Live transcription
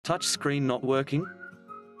Touch screen not working?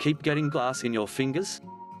 Keep getting glass in your fingers?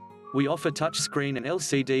 We offer touchscreen and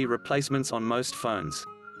LCD replacements on most phones.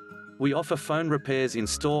 We offer phone repairs in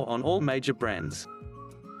store on all major brands.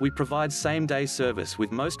 We provide same-day service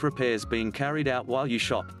with most repairs being carried out while you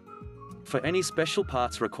shop. For any special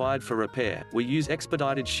parts required for repair, we use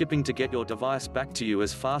expedited shipping to get your device back to you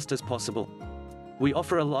as fast as possible. We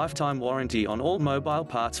offer a lifetime warranty on all mobile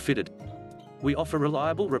parts fitted. We offer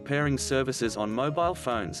reliable repairing services on mobile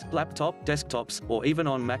phones, laptop, desktops, or even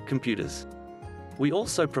on Mac computers. We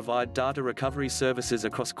also provide data recovery services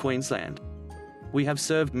across Queensland. We have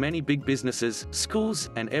served many big businesses,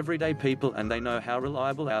 schools, and everyday people, and they know how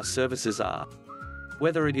reliable our services are.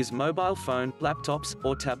 Whether it is mobile phone, laptops,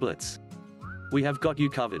 or tablets, we have got you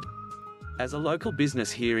covered. As a local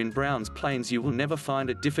business here in Browns Plains, you will never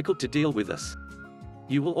find it difficult to deal with us.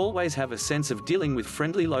 You will always have a sense of dealing with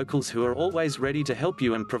friendly locals who are always ready to help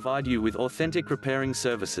you and provide you with authentic repairing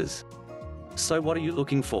services. So what are you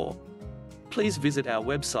looking for? Please visit our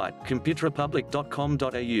website,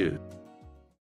 computerrepublic.com.au.